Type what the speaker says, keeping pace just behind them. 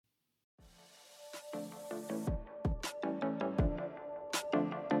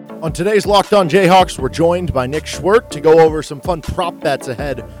On today's Locked On Jayhawks, we're joined by Nick Schwerdt to go over some fun prop bets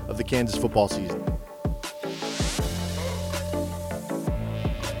ahead of the Kansas football season.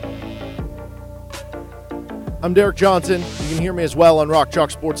 I'm Derek Johnson. You can hear me as well on Rock Chalk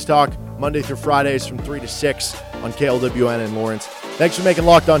Sports Talk, Monday through Fridays from 3 to 6 on KLWN in Lawrence. Thanks for making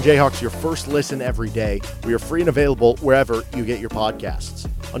Locked On Jayhawks your first listen every day. We are free and available wherever you get your podcasts.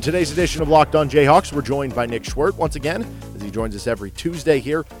 On today's edition of Locked On Jayhawks, we're joined by Nick Schwerdt once again, as he joins us every Tuesday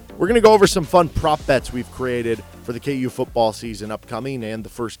here. We're going to go over some fun prop bets we've created for the KU football season upcoming and the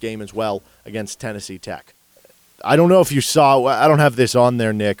first game as well against Tennessee Tech. I don't know if you saw, I don't have this on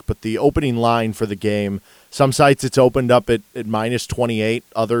there, Nick, but the opening line for the game, some sites it's opened up at minus 28,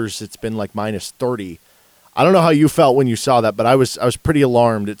 others it's been like minus 30. I don't know how you felt when you saw that, but I was pretty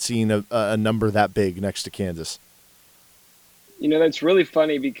alarmed at seeing a number that big next to Kansas. You know, that's really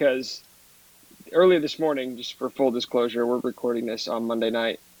funny because earlier this morning, just for full disclosure, we're recording this on Monday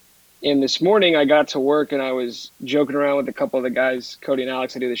night. And this morning I got to work and I was joking around with a couple of the guys, Cody and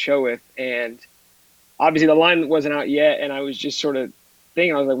Alex, I do the show with. And obviously the line wasn't out yet. And I was just sort of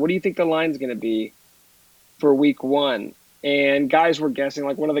thinking, I was like, what do you think the line's going to be for week one? And guys were guessing,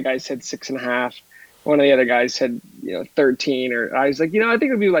 like one of the guys said 6.5. One of the other guys said, 13. Or I was like, I think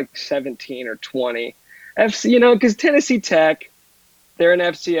it would be like 17 or 20. Because Tennessee Tech, they're an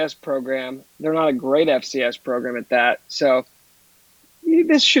FCS program. They're not a great FCS program at that. So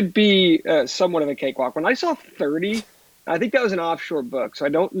this should be somewhat of a cakewalk. When I saw 30, I think that was an offshore book, so I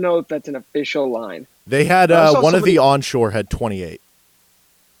don't know if that's an official line. They had one of the onshore had 28.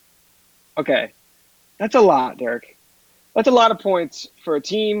 Okay. That's a lot, Derek. That's a lot of points for a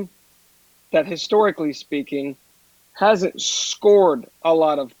team that, historically speaking, hasn't scored a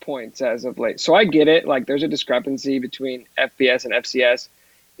lot of points as of late. So I get it. Like, there's a discrepancy between FBS and FCS,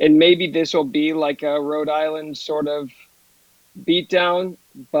 and maybe this will be like a Rhode Island sort of beatdown,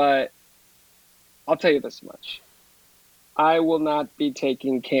 but I'll tell you this much. I will not be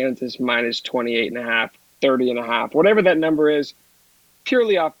taking Kansas minus 28.5, 30.5, whatever that number is,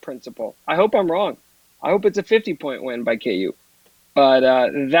 purely off principle. I hope I'm wrong. I hope it's a 50-point win by KU.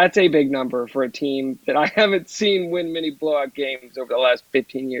 But that's a big number for a team that I haven't seen win many blowout games over the last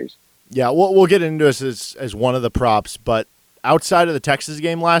 15 years. Yeah, we'll get into this as one of the props, but outside of the Texas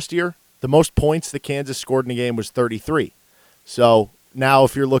game last year, the most points that Kansas scored in a game was 33. So now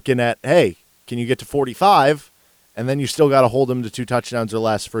if you're looking at, hey, can you get to 45? And then you still got to hold them to 2 touchdowns or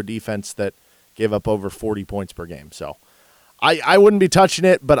less for a defense that gave up over 40 points per game. So I wouldn't be touching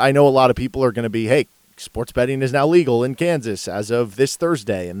it, but I know a lot of people are going to be, hey, sports betting is now legal in Kansas as of this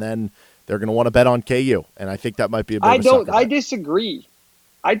Thursday, and then they're going to want to bet on KU. And I think that might be a bit of a sucker bet. I disagree.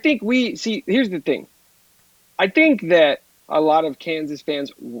 I think here's the thing. I think that a lot of Kansas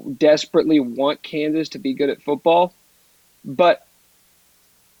fans desperately want Kansas to be good at football. But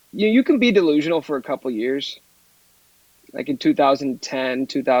you can be delusional for a couple years. Like in 2010,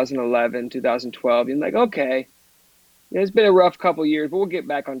 2011, 2012, you're like, okay, it's been a rough couple years, but we'll get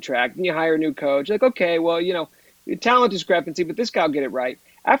back on track. Then you hire a new coach. Like, okay, well, your talent discrepancy, but this guy will get it right.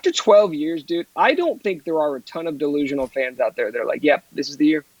 After 12 years, dude, I don't think there are a ton of delusional fans out there that are like, yep, this is the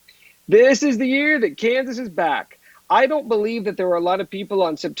year. This is the year that Kansas is back. I don't believe that there are a lot of people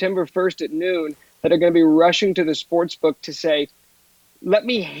on September 1st at noon that are going to be rushing to the sports book to say, let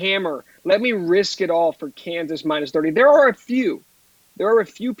me risk it all for Kansas minus 30. There are a few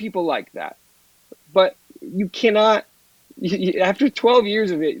people like that, but you cannot, after 12 years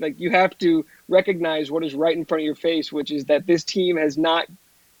of it, like, you have to recognize what is right in front of your face, which is that this team has not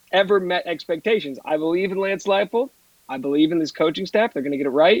ever met expectations. I believe in Lance Leipold. I believe in this coaching staff. They're going to get it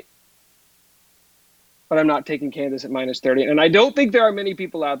right. But I'm not taking Kansas at minus 30. And I don't think there are many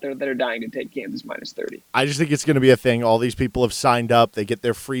people out there that are dying to take Kansas minus 30. I just think it's going to be a thing. All these people have signed up. They get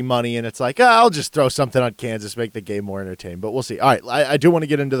their free money, and it's like, I'll just throw something on Kansas, make the game more entertaining. But we'll see. All right, I do want to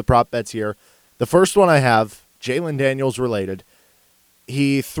get into the prop bets here. The first one I have, Jalen Daniels related.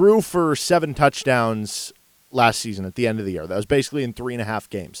 He threw for 7 touchdowns last season at the end of the year. That was basically in 3.5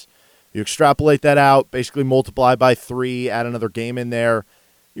 games. You extrapolate that out, basically multiply by 3, add another game in there.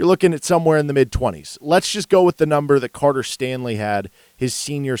 You're looking at somewhere in the mid-20s. Let's just go with the number that Carter Stanley had his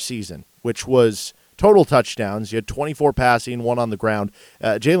senior season, which was total touchdowns. You had 24 passing, 1 on the ground.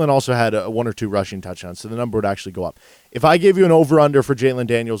 Jalen also had 1 or 2 rushing touchdowns, so the number would actually go up. If I gave you an over-under for Jalen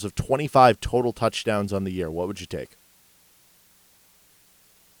Daniels of 25 total touchdowns on the year, what would you take?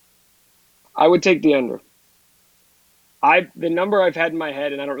 I would take the under. The number I've had in my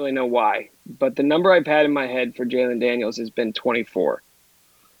head, and I don't really know why, but the number I've had in my head for Jalen Daniels has been 24.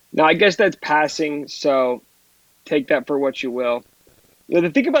 Now, I guess that's passing, so take that for what you will. The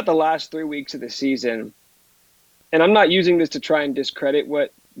thing about the last 3 weeks of the season, and I'm not using this to try and discredit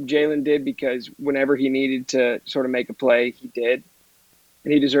what Jalen did because whenever he needed to sort of make a play, he did,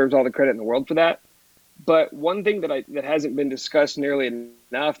 and he deserves all the credit in the world for that. But one thing that hasn't been discussed nearly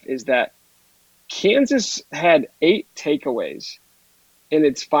enough is that Kansas had 8 takeaways in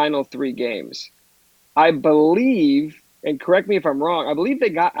its final 3 games. I believe, and correct me if I'm wrong, I believe they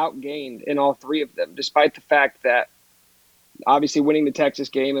got outgained in all 3 of them, despite the fact that obviously winning the Texas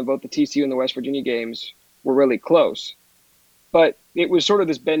game and both the TCU and the West Virginia games were really close. But it was sort of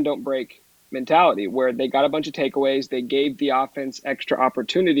this bend, don't break mentality where they got a bunch of takeaways. They gave the offense extra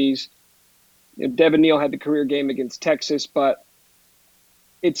opportunities. Devin Neal had the career game against Texas, but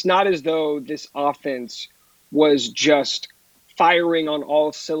it's not as though this offense was just firing on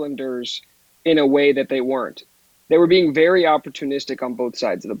all cylinders in a way that they weren't. They were being very opportunistic on both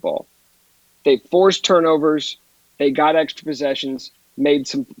sides of the ball. They forced turnovers. They got extra possessions, made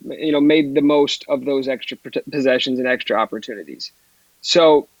the most of those extra possessions and extra opportunities.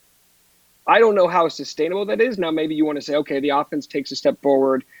 So I don't know how sustainable that is. Now, maybe you want to say, okay, the offense takes a step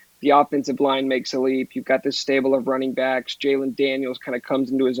forward. The offensive line makes a leap. You've got this stable of running backs. Jalen Daniels kind of comes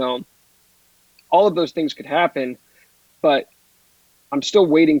into his own. All of those things could happen, but I'm still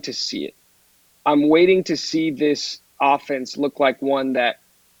waiting to see it. I'm waiting to see this offense look like one that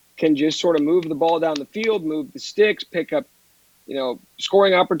can just sort of move the ball down the field, move the sticks, pick up,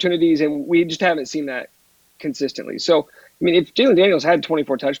 scoring opportunities, and we just haven't seen that consistently. So, I mean, if Jalen Daniels had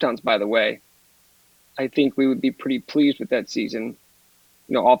 24 touchdowns, by the way, I think we would be pretty pleased with that season,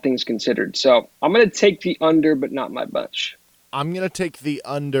 all things considered. So I'm going to take the under, but not my bunch. I'm going to take the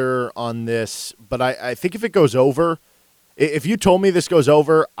under on this, but I think if it goes over, if you told me this goes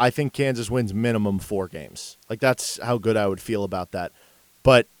over, I think Kansas wins minimum 4 games. Like, that's how good I would feel about that.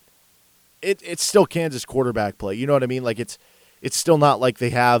 But it's still Kansas quarterback play. You know what I mean? Like, it's still not like they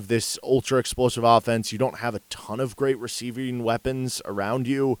have this ultra explosive offense. You don't have a ton of great receiving weapons around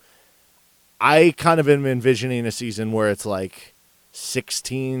you. I kind of am envisioning a season where it's like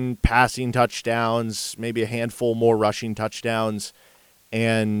 16 passing touchdowns, maybe a handful more rushing touchdowns,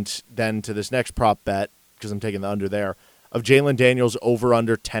 and then to this next prop bet, because I'm taking the under there, of Jalen Daniels over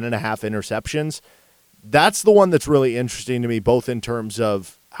under 10.5 interceptions. That's the one that's really interesting to me, both in terms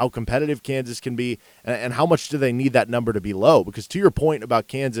of how competitive Kansas can be and how much do they need that number to be low. Because to your point about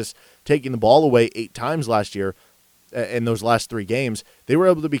Kansas taking the ball away 8 times last year in those last 3 games, they were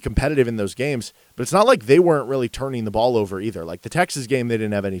able to be competitive in those games, but it's not like they weren't really turning the ball over either. Like the Texas game, they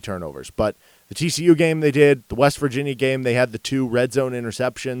didn't have any turnovers, but the TCU game they did, the West Virginia game, they had the 2 red zone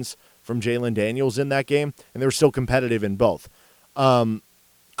interceptions from Jalen Daniels in that game, and they were still competitive in both.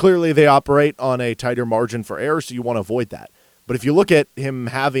 Clearly they operate on a tighter margin for error, so you want to avoid that. But if you look at him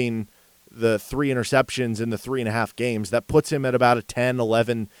having the 3 interceptions in the 3.5 games, that puts him at about a 10,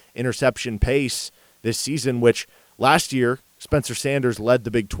 11 interception pace this season, which last year Spencer Sanders led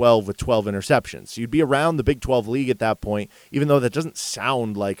the Big 12 with 12 interceptions. So you'd be around the Big 12 league at that point, even though that doesn't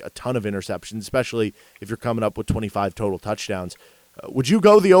sound like a ton of interceptions, especially if you're coming up with 25 total touchdowns. Would you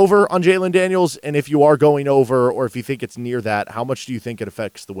go the over on Jalen Daniels? And if you are going over, or if you think it's near that, how much do you think it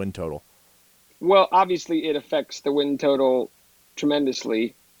affects the win total? Well, obviously it affects the win total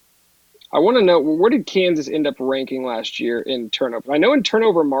tremendously. I want to know, where did Kansas end up ranking last year in turnover? I know in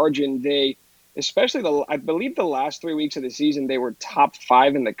turnover margin, they, especially I believe the last 3 weeks of the season, they were top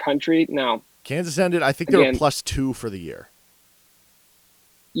 5 in the country. Now, Kansas ended, I think they were +2 for the year.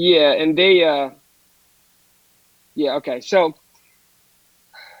 Yeah, and they, okay. So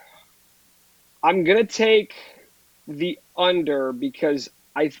I'm going to take the under because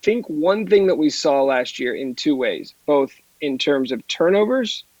I think one thing that we saw last year in 2 ways, both in terms of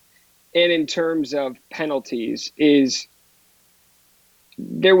turnovers and in terms of penalties, is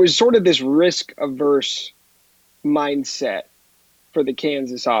there was sort of this risk-averse mindset for the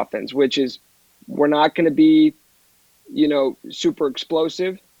Kansas offense, which is we're not going to be, super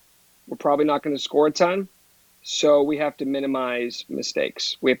explosive. We're probably not going to score a ton. So we have to minimize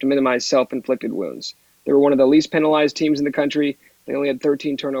mistakes. We have to minimize self-inflicted wounds. They were one of the least penalized teams in the country. They only had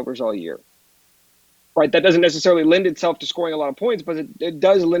 13 turnovers all year. Right, that doesn't necessarily lend itself to scoring a lot of points, but it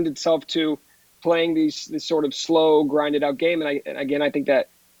does lend itself to playing this sort of slow, grinded-out game. And again, I think that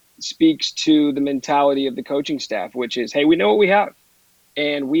speaks to the mentality of the coaching staff, which is, hey, we know what we have,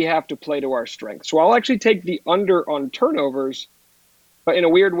 and we have to play to our strengths. So I'll actually take the under on turnovers, but in a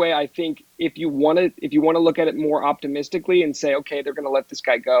weird way, I think if you want to look at it more optimistically and say, okay, they're going to let this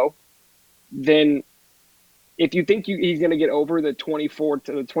guy go, then if you think he's going to get over the 24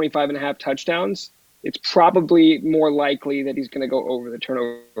 to the 25.5 touchdowns, it's probably more likely that he's going to go over the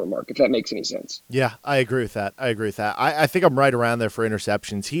turnover mark, if that makes any sense. Yeah, I agree with that. I think I'm right around there for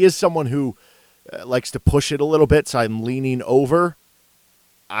interceptions. He is someone who likes to push it a little bit, so I'm leaning over.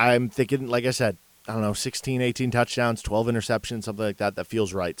 I'm thinking, like I said, I don't know, 16, 18 touchdowns, 12 interceptions, something like that. That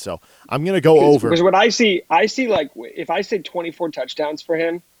feels right. So I'm going to go over. Because what I see like if I say 24 touchdowns for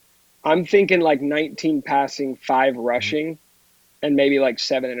him, I'm thinking like 19 passing, 5 rushing, and maybe like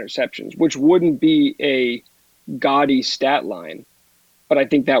 7 interceptions, which wouldn't be a gaudy stat line. But I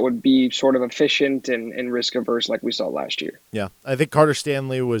think that would be sort of efficient and risk averse like we saw last year. Yeah, I think Carter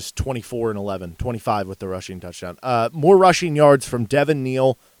Stanley was 24 and 11, 25 with the rushing touchdown. More rushing yards from Devin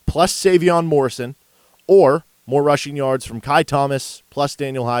Neal plus Savion Morrison, or more rushing yards from Kai Thomas plus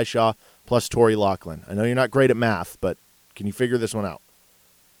Daniel Highshaw plus Torrey Loughlin. I know you're not great at math, but can you figure this one out?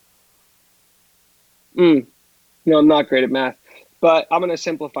 No, I'm not great at math, but I'm going to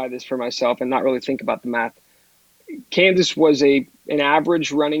simplify this for myself and not really think about the math. Kansas was an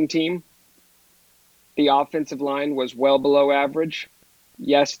average running team. The offensive line was well below average.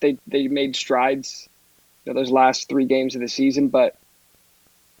 Yes, they made strides those last 3 games of the season, but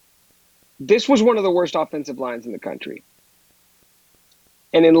this was one of the worst offensive lines in the country.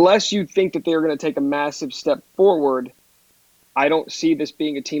 And unless you think that they're going to take a massive step forward, I don't see this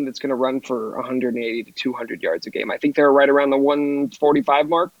being a team that's going to run for 180 to 200 yards a game. I think they're right around the 145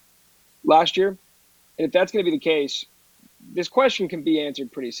 mark last year. And if that's going to be the case, this question can be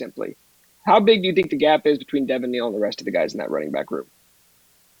answered pretty simply. How big do you think the gap is between Devin Neal and the rest of the guys in that running back group?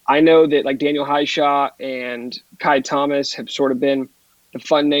 I know that like Daniel Highshaw and Kai Thomas have sort of been the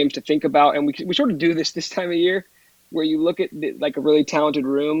fun names to think about. And we sort of do this time of year where you look at like a really talented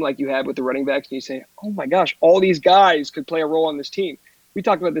room like you had with the running backs and you say, oh my gosh, all these guys could play a role on this team. We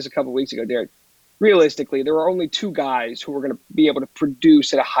talked about this a couple of weeks ago, Derek. Realistically, there are only 2 guys who are going to be able to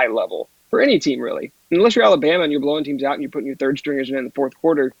produce at a high level for any team, really. Unless you're Alabama and you're blowing teams out and you're putting your third stringers in the fourth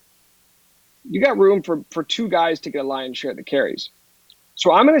quarter, you got room for 2 guys to get a lion's share of the carries.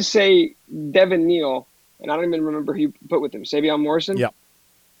 So I'm going to say Devin Neal, and I don't even remember who you put with him, Savion Morrison? Yeah.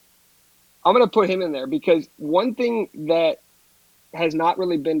 I'm going to put him in there because one thing that has not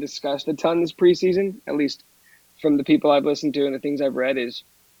really been discussed a ton this preseason, at least from the people I've listened to and the things I've read, is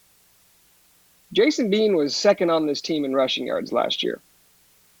Jason Bean was second on this team in rushing yards last year.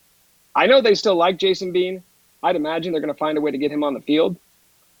 I know they still like Jason Bean. I'd imagine they're going to find a way to get him on the field.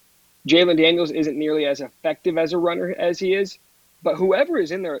 Jalen Daniels isn't nearly as effective as a runner as he is, but whoever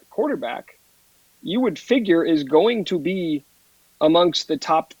is in there at quarterback, you would figure is going to be amongst the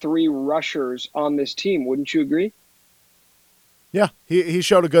top 3 rushers on this team. Wouldn't you agree? Yeah, he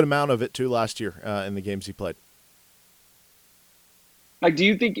showed a good amount of it too last year in the games he played. Like, do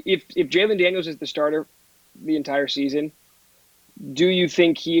you think if Jalen Daniels is the starter the entire season, do you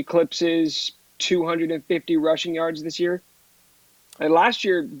think he eclipses 250 rushing yards this year? And last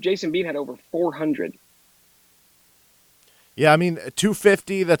year, Jason Bean had over 400. Yeah, I mean,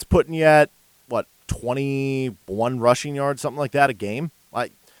 250, that's putting you at, 21 rushing yards, something like that a game? I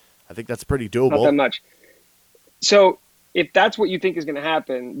think that's pretty doable. Not that much. So if that's what you think is going to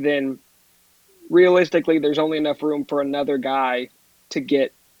happen, then realistically, there's only enough room for another guy to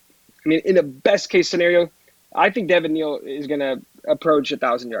get. I mean, in a best case scenario, I think Devin Neal is going to approach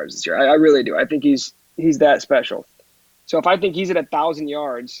 1,000 yards this year. I really do. I think he's that special. So if I think he's at 1,000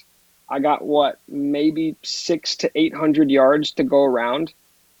 yards, I got maybe 600 to 800 yards to go around.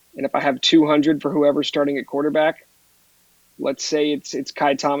 And if I have 200 for whoever's starting at quarterback, let's say it's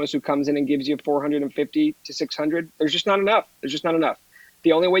Kai Thomas who comes in and gives you 450 to 600. There's just not enough.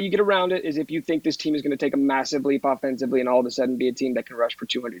 The only way you get around it is if you think this team is going to take a massive leap offensively and all of a sudden be a team that can rush for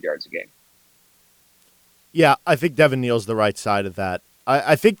 200 yards a game. Yeah, I think Devin Neal's the right side of that.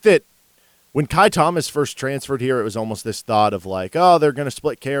 I think that when Kai Thomas first transferred here, it was almost this thought of like, oh, they're going to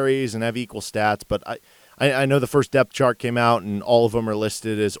split carries and have equal stats. But I know the first depth chart came out and all of them are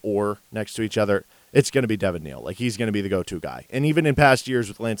listed as or next to each other. It's going to be Devin Neal. Like, he's going to be the go-to guy. And even in past years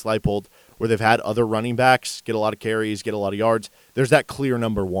with Lance Leipold, where they've had other running backs get a lot of carries, get a lot of yards, there's that clear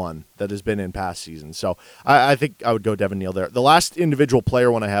number 1 that has been in past seasons. So I think I would go Devin Neal there. The last individual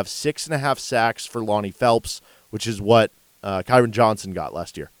player one I have, 6.5 sacks for Lonnie Phelps, which is what Kyron Johnson got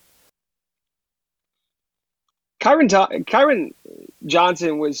last year. Kyron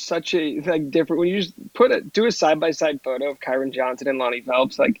Johnson was such a different. When you just do a side-by-side photo of Kyron Johnson and Lonnie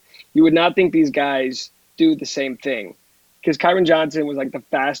Phelps, you would not think these guys do the same thing. Because Kyron Johnson was the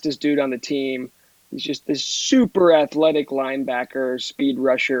fastest dude on the team. He's just this super athletic linebacker, speed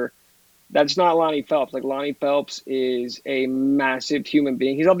rusher. That's not Lonnie Phelps. Lonnie Phelps is a massive human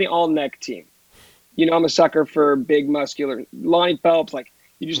being. He's on the all-neck team. I'm a sucker for big, muscular. Lonnie Phelps,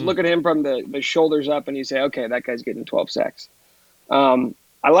 you just look at him from the shoulders up and you say, okay, that guy's getting 12 sacks. I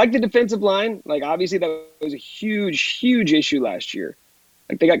like the defensive line. Obviously, that was a huge, huge issue last year.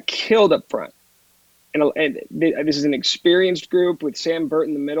 They got killed up front. this is an experienced group with Sam Burt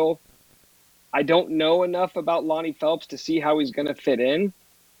in the middle. I don't know enough about Lonnie Phelps to see how he's going to fit in.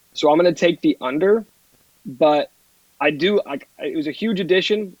 So I'm going to take the under. But it was a huge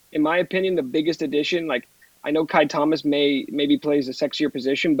addition. In my opinion, the biggest addition. Like, I know Kai Thomas maybe plays a sexier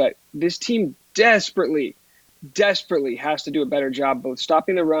position, but this team desperately has to do a better job both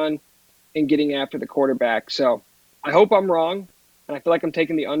stopping the run and getting after the quarterback. So I hope I'm wrong, and I feel like I'm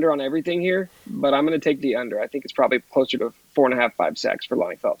taking the under on everything here, but I'm going to take the under. I think it's probably closer to 4.5, 5 sacks for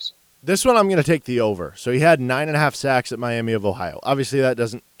Lonnie Phelps. This one I'm going to take the over. So he had 9.5 sacks at Miami of Ohio. Obviously, that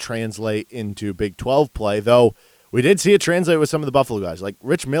doesn't translate into Big 12 play, though we did see it translate with some of the Buffalo guys. Like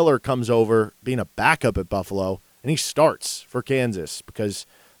Rich Miller comes over being a backup at Buffalo, and he starts for Kansas because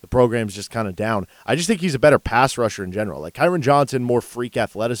the program's just kind of down. I just think he's a better pass rusher in general. Like Kyron Johnson, more freak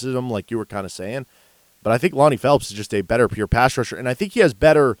athleticism, like you were kind of saying. But I think Lonnie Phelps is just a better pure pass rusher, and I think he has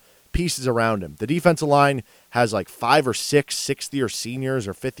better pieces around him. The defensive line has like 5 or 6 sixth-year seniors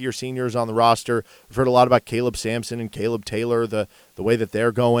or fifth-year seniors on the roster. We've heard a lot about Caleb Sampson and Caleb Taylor, the way that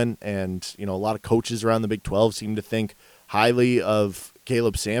they're going, and a lot of coaches around the Big 12 seem to think highly of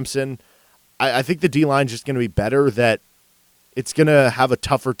Caleb Sampson. I think the D-line is just going to be better, that it's going to have a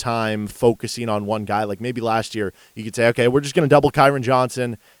tougher time focusing on one guy. Like maybe last year you could say, okay, we're just going to double Kyron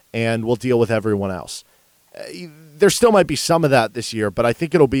Johnson and we'll deal with everyone else. There still might be some of that this year, but I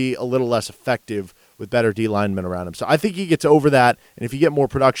think it'll be a little less effective with better D linemen around him. So I think he gets over that, and if you get more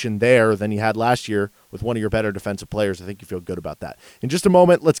production there than you had last year with one of your better defensive players, I think you feel good about that. In just a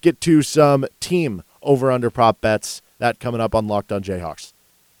moment, let's get to some team over-under prop bets. That coming up on Locked On Jayhawks.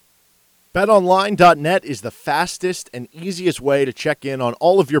 BetOnline.net is the fastest and easiest way to check in on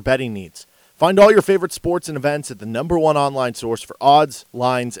all of your betting needs. Find all your favorite sports and events at the #1 online source for odds,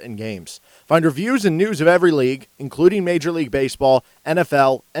 lines, and games. Find reviews and news of every league, including Major League Baseball,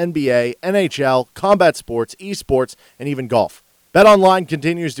 NFL, NBA, NHL, combat sports, esports, and even golf. BetOnline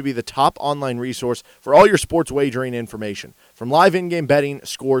continues to be the top online resource for all your sports wagering information. From live in-game betting,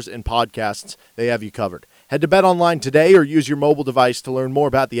 scores, and podcasts, they have you covered. Head to BetOnline today or use your mobile device to learn more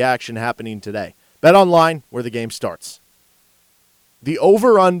about the action happening today. BetOnline, where the game starts. The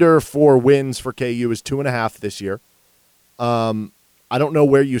over-under for wins for KU is 2.5 this year. I don't know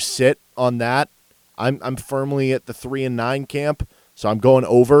where you sit on that. I'm firmly at the 3-9 camp, so I'm going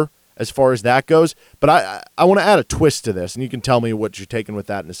over as far as that goes. But I want to add a twist to this, and you can tell me what you're taking with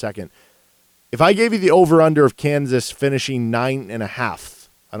that in a second. If I gave you the over-under of Kansas finishing 9.5,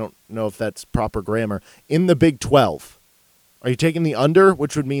 I don't know if that's proper grammar, in the Big 12, are you taking the under,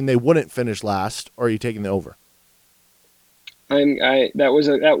 which would mean they wouldn't finish last, or are you taking the over?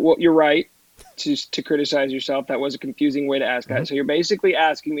 You're right to criticize yourself. That was a confusing way to ask that. So you're basically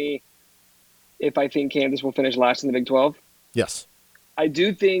asking me if I think Kansas will finish last in the Big 12? Yes. I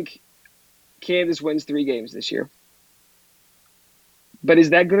do think Kansas wins 3 games this year. But is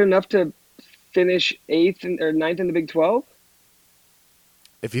that good enough to finish 8th or 9th in the Big 12?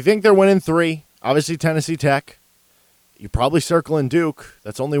 If you think they're winning 3, obviously Tennessee Tech, you're probably circling Duke.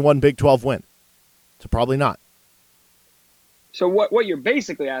 That's only one Big 12 win. So probably not. So what you're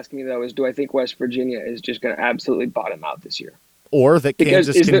basically asking me, though, is do I think West Virginia is just going to absolutely bottom out this year? Or that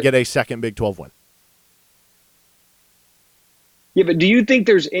Kansas can get a second Big 12 win. Yeah, but do you think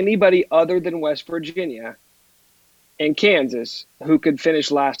there's anybody other than West Virginia and Kansas who could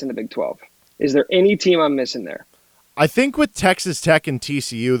finish last in the Big 12? Is there any team I'm missing there? I think with Texas Tech and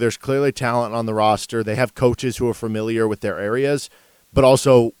TCU, there's clearly talent on the roster. They have coaches who are familiar with their areas, but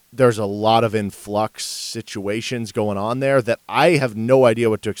also there's a lot of influx situations going on there that I have no idea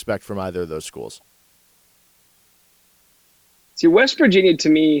what to expect from either of those schools. See, West Virginia to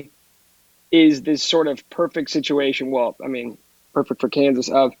me is this sort of perfect situation. Well, I mean, perfect for Kansas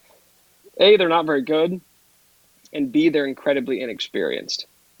of A, they're not very good, and B, they're incredibly inexperienced.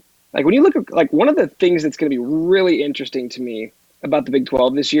 Like when you look at like one of the things that's going to be really interesting to me about the Big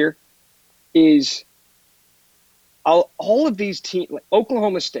 12 this year is all of these teams, like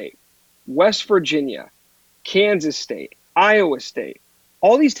Oklahoma State, West Virginia, Kansas State, Iowa State,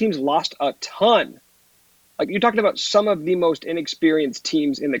 all these teams lost a ton. Like you're talking about some of the most inexperienced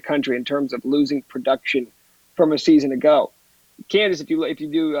teams in the country in terms of losing production from a season ago. Kansas, if you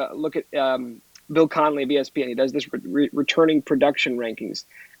look at Bill Connelly of ESPN, he does this returning production rankings.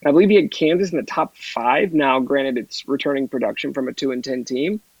 And I believe he had Kansas in the top 5. Now, granted, it's returning production from a 2-10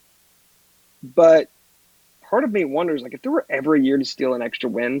 team, but part of me wonders, like, if there were ever a year to steal an extra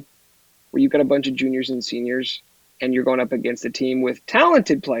win where you've got a bunch of juniors and seniors and you're going up against a team with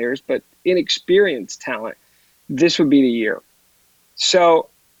talented players but inexperienced talent, this would be the year. So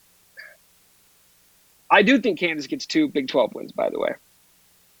I do think Kansas gets 2 Big 12 wins, by the way.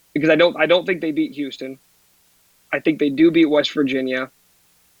 because I don't think they beat Houston. I think they do beat West Virginia,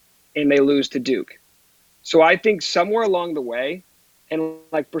 and they lose to Duke. So I think somewhere along the way, and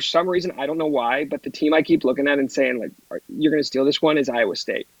like for some reason I don't know why, but the team I keep looking at and saying like you're going to steal this one is Iowa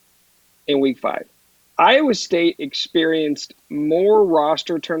State in Week 5. Iowa State experienced more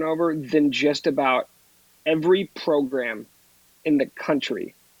roster turnover than just about every program in the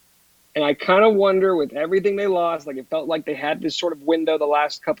country. And I kind of wonder, with everything they lost, like it felt like they had this sort of window the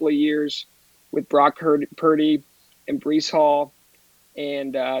last couple of years with Brock Purdy and Breece Hall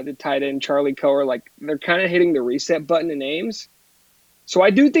and the tight end Charlie Coher. Like they're kind of hitting the reset button in Ames. So I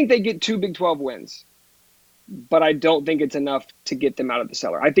do think they get 2 Big 12 wins, but I don't think it's enough to get them out of the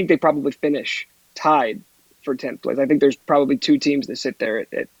cellar. I think they probably finish tied for 10th place. I think there's probably 2 teams that sit there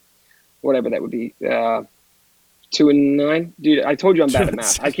at whatever that would be, 2 and 9. Dude, I told you I'm bad at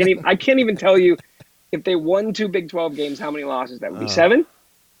math. I can't even tell you if they won 2 Big 12 games, how many losses that would be. 7?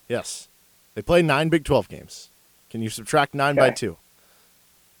 Yes, they play 9 Big 12 games. Can you subtract 9 by 2?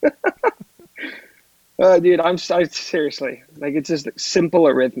 Dude, I seriously, like it's just simple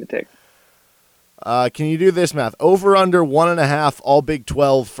arithmetic. Can you do this math? Over under 1.5 all Big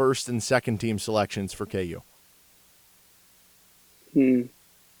 12 first and second team selections for KU.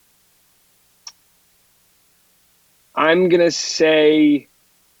 I'm gonna say,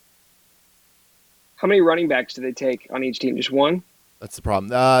 how many running backs do they take on each team? Just one? That's the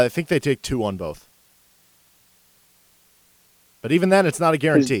problem. I think they take 2 on both. But even then, it's not a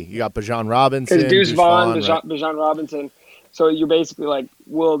guarantee. You got Bijan Robinson, because Deuce Vaughn, right? Bijan Robinson. So you're basically like,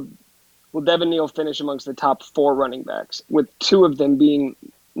 will Devin Neal finish amongst the top 4 running backs, with 2 of them being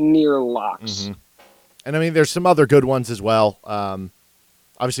near locks? Mm-hmm. And I mean, there's some other good ones as well.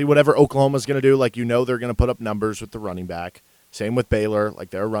 Obviously, whatever Oklahoma's going to do, like they're going to put up numbers with the running back. Same with Baylor, like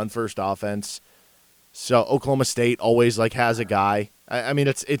they're a run-first offense. So Oklahoma State always like has a guy. I mean,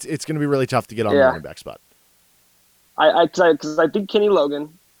 it's going to be really tough to get on the running back spot. Because I think Kenny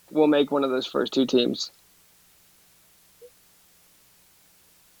Logan will make one of those first 2 teams.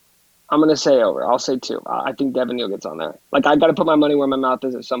 I'm going to say over. I'll say 2. I think Devin Neal gets on there. Like, I got to put my money where my mouth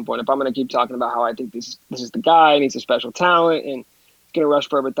is at some point. If I'm going to keep talking about how I think this is the guy and he's a special talent and he's going to rush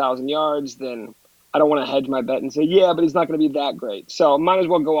for over 1,000 yards, then I don't want to hedge my bet and say, yeah, but he's not going to be that great. So might as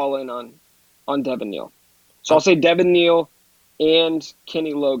well go all in on Devin Neal. So I'll say Devin Neal and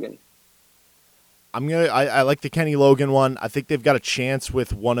Kenny Logan. I like the Kenny Logan one. I think they've got a chance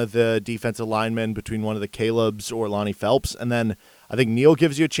with one of the defensive linemen between one of the Calebs or Lonnie Phelps. And then I think Neal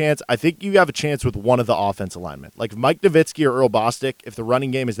gives you a chance. I think you have a chance with one of the offensive linemen. Like Mike Nowitzki or Earl Bostic, if the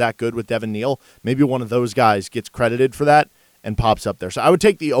running game is that good with Devin Neal, maybe one of those guys gets credited for that and pops up there. So I would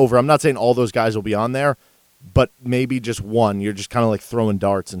take the over. I'm not saying all those guys will be on there, but maybe just one. You're just kind of like throwing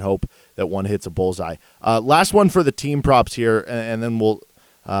darts and hope that one hits a bullseye. Last one for the team props here, and then we'll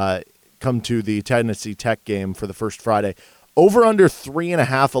come to the Tennessee Tech game for the first Friday. Over under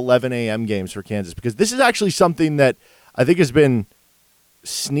 3.5 11 a.m. games for Kansas, because this is actually something that I think has been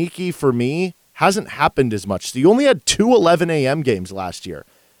sneaky for me. Hasn't happened as much. So you only had 2 11 a.m. games last year.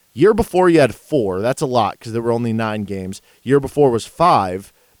 Year before you had 4. That's a lot because there were only 9 games. Year before was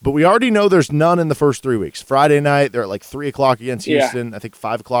 5. But we already know there's none in the first 3 weeks. Friday night, they're at like 3 o'clock against Houston. I think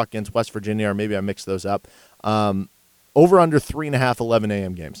 5 o'clock against West Virginia, or maybe I mixed those up. Over under 3.5 11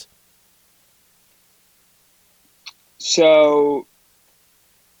 a.m. games. So,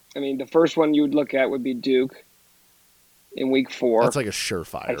 I mean, the first one you would look at would be Duke in Week 4. That's like a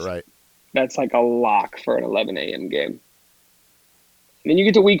surefire, right? That's like a lock for an 11 a.m. game. And then you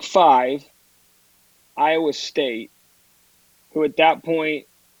get to Week 5, Iowa State, who at that point,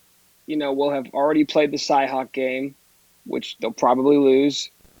 will have already played the Cyhawk game, which they'll probably lose.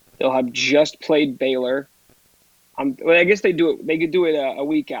 They'll have just played Baylor. I guess they do it. They could do it a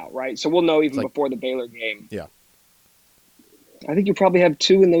week out, right? So we'll know even before the Baylor game. Yeah. I think you probably have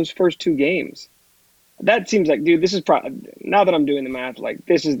 2 in those first 2 games. That seems like, dude, this is probably, now that I'm doing the math, like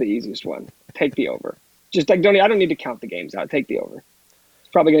this is the easiest one. Take the over. Just like, I don't need to count the games out. Take the over.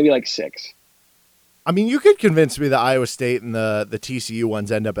 It's probably going to be like 6. I mean, you could convince me that Iowa State and the TCU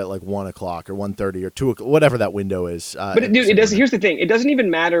ones end up at like 1 o'clock or 1:30 or 2 o'clock, whatever that window is. But dude, it doesn't. Here's the thing: it doesn't even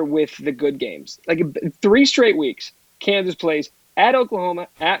matter with the good games. Like 3 straight weeks, Kansas plays at Oklahoma,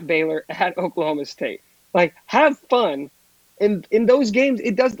 at Baylor, at Oklahoma State. Like, have fun. In those games,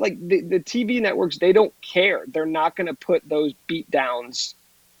 it does, like the TV networks, they don't care. They're not going to put those beat downs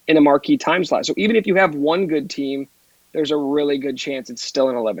in a marquee time slot. So even if you have one good team, there's a really good chance it's still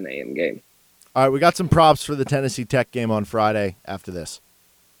an 11 a.m. game. All right, we got some props for the Tennessee Tech game on Friday after this.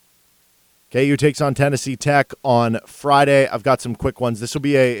 KU takes on Tennessee Tech on Friday. I've got some quick ones. This will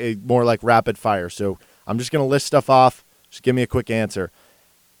be a more like rapid fire. So I'm just going to list stuff off. Just give me a quick answer.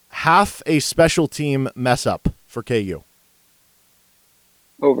 half a special team mess up for KU.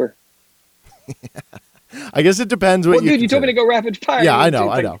 Over. I guess it depends what you told me to go rapid fire. Yeah, I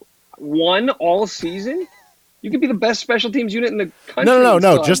know. One all season? You could be the best special teams unit in the country.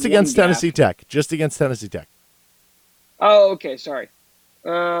 No. Just against Tennessee Tech. Just against Tennessee Tech. Oh, okay. Sorry.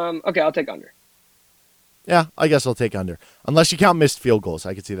 Okay, I'll take under. Yeah, I guess I'll take under. Unless you count missed field goals.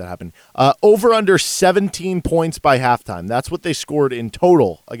 I could see that happen. Over under 17 points by halftime. That's what they scored in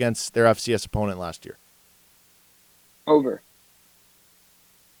total against their FCS opponent last year. Over.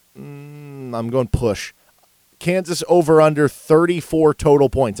 I'm going push. Kansas over under 34 total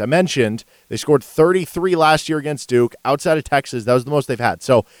points. I mentioned they scored 33 last year against Duke. Outside of Texas, that was the most they've had.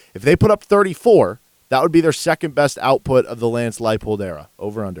 So if they put up 34, that would be their second best output of the Lance Leipold era.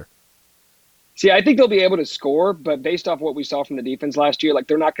 Over under. See, I think they'll be able to score, but based off what we saw from the defense last year,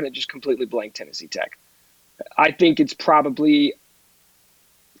 they're not going to just completely blank Tennessee Tech. I think it's probably,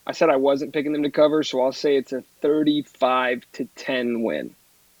 I said I wasn't picking them to cover, so I'll say it's a 35-10 win.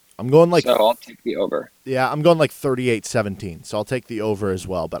 I'm going so I'll take the over. Yeah, I'm going 38-17, so I'll take the over as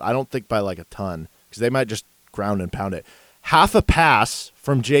well, but I don't think by a ton because they might just ground and pound it. Half a pass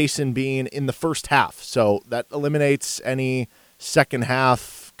from Jason Bean in the first half, so that eliminates any second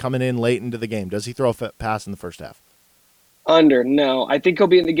half coming in late into the game. Does he throw a pass in the first half? Under, no. I think he'll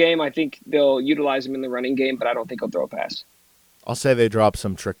be in the game. I think they'll utilize him in the running game, but I don't think he'll throw a pass. I'll say they drop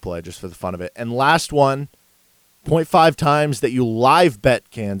some trick play just for the fun of it. And last one, 0.5 times that you live bet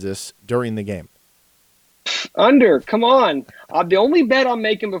Kansas during the game. Under, come on. The only bet I'm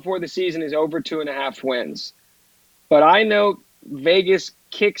making before the season is over 2.5 wins. But I know Vegas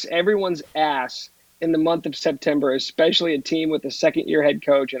kicks everyone's ass in the month of September, especially a team with a second-year head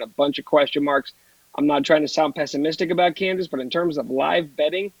coach and a bunch of question marks. I'm not trying to sound pessimistic about Kansas, but in terms of live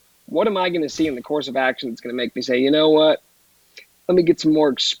betting, what am I going to see in the course of action that's going to make me say, you know what? Let me get some more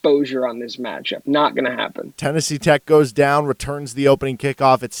exposure on this matchup. Not going to happen. Tennessee Tech goes down, returns the opening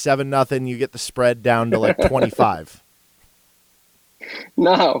kickoff. It's 7-0. You get the spread down to 25.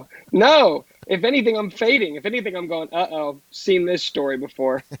 No. If anything, I'm fading. If anything, I'm going, seen this story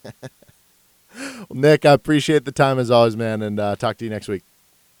before. Well, Nick, I appreciate the time as always, man, and talk to you next week.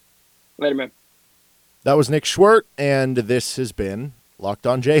 Later, man. That was Nick Schwerdt, and this has been Locked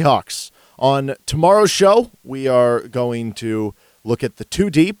On Jayhawks. On tomorrow's show, we are going to look at the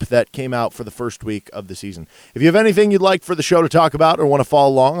Too Deep that came out for the first week of the season. If you have anything you'd like for the show to talk about or want to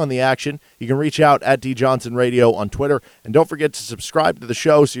follow along on the action, you can reach out at D Johnson Radio on Twitter. And don't forget to subscribe to the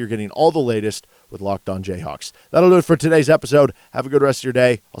show so you're getting all the latest with Locked On Jayhawks. That'll do it for today's episode. Have a good rest of your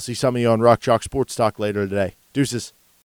day. I'll see some of you on Rock Chalk Sports Talk later today. Deuces.